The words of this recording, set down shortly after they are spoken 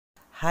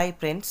Hi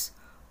friends,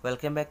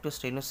 welcome back to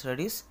SRINU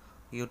Studies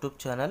YouTube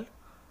channel.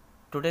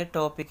 Today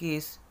topic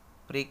is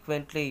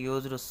frequently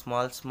used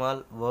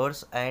small words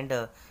and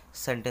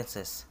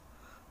sentences.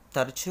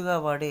 తరచుగా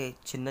వాడే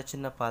చిన్న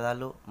చిన్న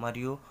పదాలు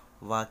మరియు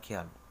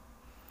వాక్యాలు.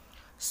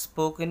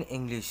 Spoken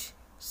English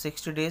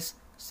 60 days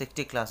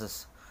 60 classes.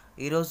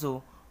 ఈరోజు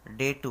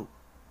డే 2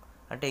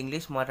 అంటే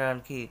ఇంగ్లీష్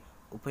మాట్లాడడానికి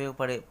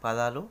ఉపయోగపడే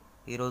పదాలు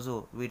ఈరోజు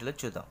వీడియోలో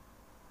చూద్దాం.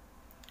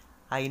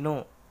 ఐ నో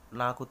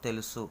నాకు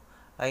తెలుసు.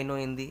 I know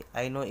Hindi,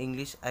 I know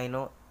English, I know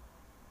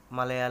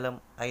Malayalam,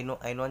 I know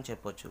అని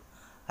చెప్పొచ్చు.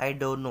 ఐ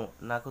డోంట్ నో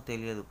నాకు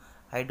తెలియదు.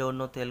 I don't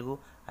know Telugu,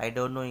 I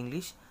don't know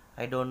English,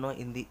 I don't know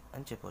Hindi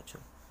అని చెప్పొచ్చు.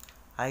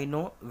 ఐ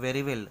నో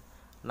వెరీ వెల్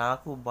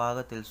నాకు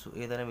బాగా తెలుసు.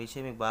 ఏదైనా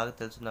విషయం మీకు బాగా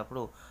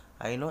తెలుసున్నప్పుడు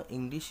I know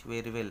English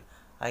very well,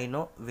 I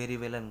know very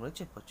well అని కూడా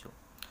చెప్పొచ్చు.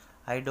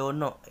 ఐ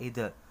డోంట్ నో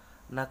ఇదర్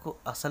నాకు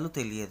అసలు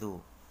తెలియదు.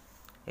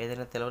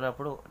 ఏదైనా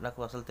తెలియనప్పుడు నాకు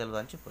అసలు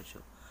తెలియదు అని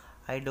చెప్పొచ్చు.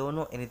 ఐ డోంట్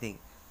నో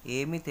ఎనీథింగ్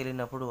ఏమీ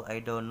తెలియనప్పుడు ఐ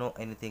డోంట్ నో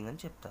ఎనీథింగ్ అని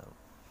చెప్తారు.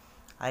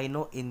 ఐ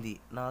నో హిందీ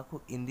నాకు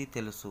హిందీ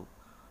తెలుసు.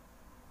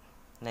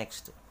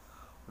 నెక్స్ట్,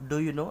 డూ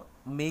యు నో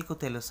మీకు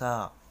తెలుసా.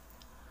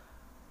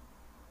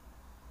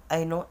 ఐ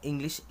నో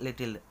ఇంగ్లీష్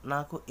లిటిల్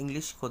నాకు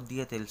ఇంగ్లీష్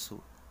కొద్దిగా తెలుసు.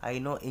 ఐ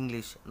నో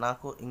ఇంగ్లీష్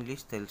నాకు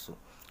ఇంగ్లీష్ తెలుసు.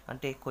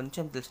 అంటే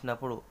కొంచెం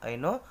తెలిసినప్పుడు ఐ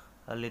నో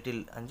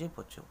లిటిల్ అని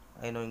చెప్పొచ్చు.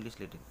 I know English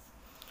little.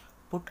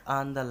 Put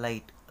on the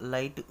light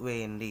light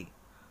వేయండి.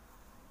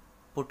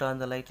 పుట్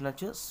ఆన్ ద లైట్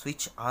అనొచ్చు,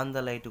 స్విచ్ ఆన్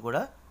ద లైట్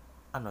కూడా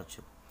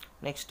అనొచ్చు.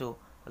 నెక్స్ట్,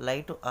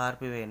 లైట్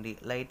ఆర్పివేయండి,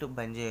 లైట్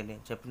బంద్ చేయండి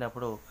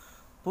చెప్పినప్పుడు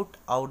put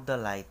out the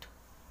light,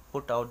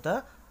 put out the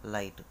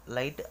light,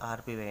 light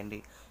ఆర్పివేయండి.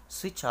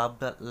 Switch off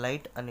the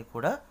light అని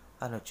కూడా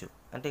అనొచ్చు.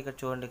 అంటే ఇక్కడ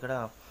చూడండి, ఇక్కడ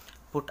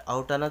పుట్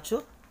అవుట్ అనొచ్చు,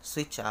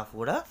 స్విచ్ ఆఫ్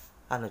కూడా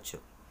అనొచ్చు.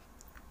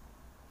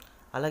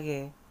 అలాగే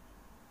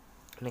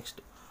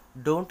next,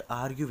 don't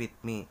argue with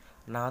me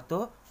నాతో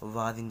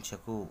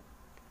వాదించకు.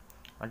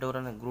 అంటే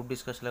ఎవరైనా గ్రూప్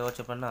డిస్కషన్లో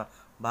చెప్పన్నా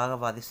బాగా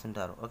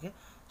వాదిస్తుంటారు. ఓకే,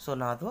 సో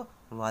నాతో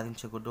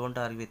వాదించకు, డోంట్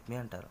ఆర్గ్యూ విత్ మీ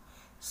అంటారు.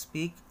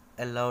 స్పీక్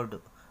అలౌడ్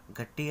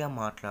గట్టిగా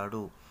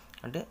మాట్లాడు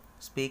అంటే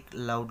స్పీక్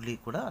లౌడ్లీ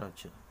కూడా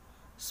అనొచ్చు.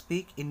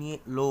 స్పీక్ ఇన్ ఏ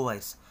లో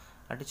వాయిస్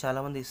అంటే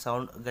చాలామంది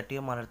సౌండ్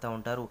గట్టిగా మాట్లాడుతూ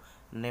ఉంటారు,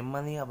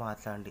 నెమ్మదిగా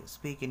మాట్లాడండి.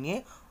 స్పీక్ ఇన్ ఏ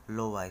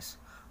లో వాయిస్.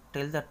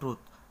 టెల్ ద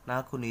ట్రూత్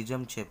నాకు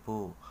నిజం చెప్పు.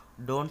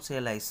 డోంట్ సే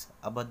లైస్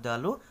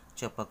అబద్ధాలు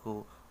చెప్పకు.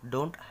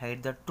 డోంట్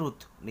హైడ్ ద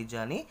ట్రూత్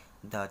నిజాన్ని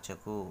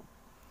దాచకు.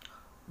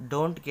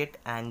 Don't get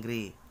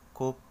angry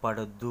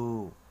కోప్పడొద్దు.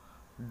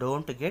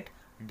 Don't get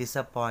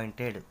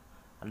disappointed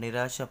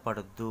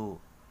నిరాశపడొద్దు.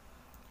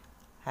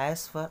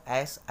 As for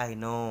as I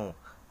know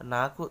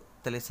నాకు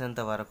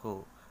తెలిసినంత వరకు.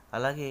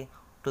 అలాగే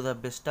to the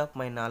best of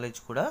my knowledge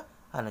కూడా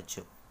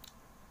అనొచ్చు.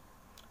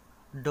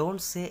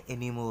 డోంట్ సే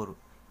ఎనీమోర్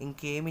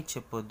ఇంకేమీ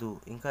చెప్పొద్దు,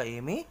 ఇంకా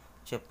ఏమీ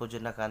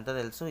చెప్పొద్దు, నాకు అంతా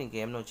తెలుసు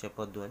ఇంకేం నువ్వు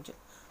చెప్పొద్దు అని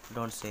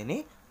don't say any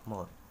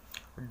more.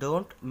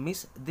 Don't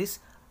miss this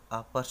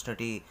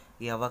opportunity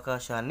ఈ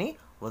అవకాశాన్ని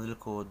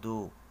వదులుకోవద్దు.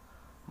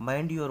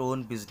 మైండ్ యువర్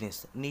ఓన్ బిజినెస్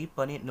నీ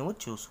పని నువ్వు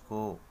చూసుకో.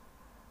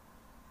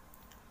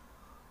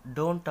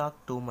 డోంట్ టాక్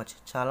టూ మచ్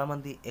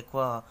చాలామంది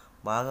ఎక్కువ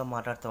బాగా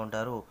మాట్లాడుతూ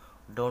ఉంటారు.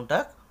 డోంట్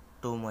టాక్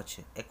టూ మచ్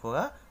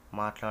ఎక్కువగా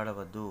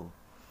మాట్లాడవద్దు.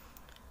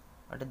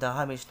 అంటే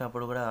దాహం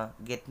వేసినప్పుడు కూడా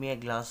get me A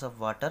glass of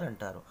water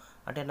అంటారు.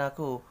 అంటే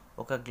నాకు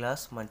ఒక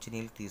గ్లాస్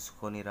మంచినీళ్ళు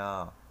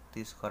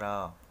తీసుకురా.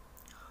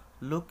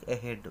 లుక్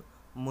ఎహెడ్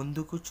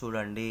ముందుకు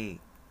చూడండి.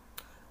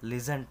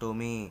 లిజన్ టు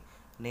మీ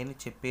నేను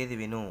చెప్పేది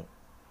విను.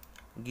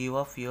 Give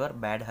up your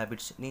bad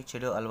habits నీ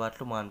చెడు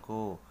అలవాట్లు మానుకో.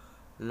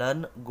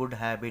 లర్న్ గుడ్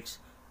హ్యాబిట్స్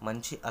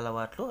మంచి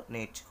అలవాట్లు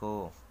నేర్చుకో.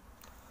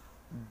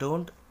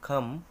 డోంట్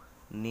కమ్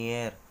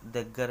నియర్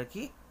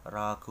దగ్గరికి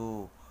రాకు.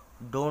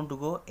 డోంట్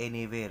గో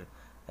ఎనీవేర్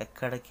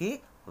ఎక్కడికి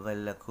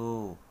వెళ్ళకు.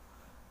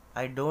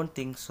 ఐ డోంట్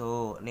థింక్ సో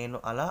నేను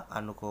అలా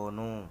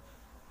అనుకోను.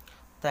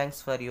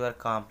 థ్యాంక్స్ ఫర్ యువర్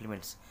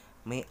కాంప్లిమెంట్స్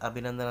మీ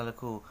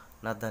అభినందనలకు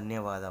నా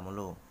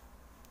ధన్యవాదములు.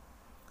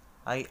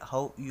 I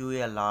how you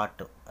a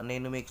lot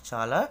నేను మీకు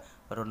చాలా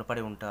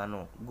రుణపడి ఉంటాను.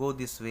 గో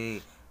దిస్ వే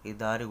ఈ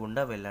దారి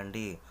గుండా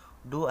వెళ్ళండి.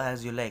 డూ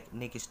యాజ్ యూ లైక్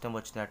నీకు ఇష్టం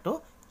వచ్చినట్టు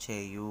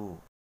చేయు.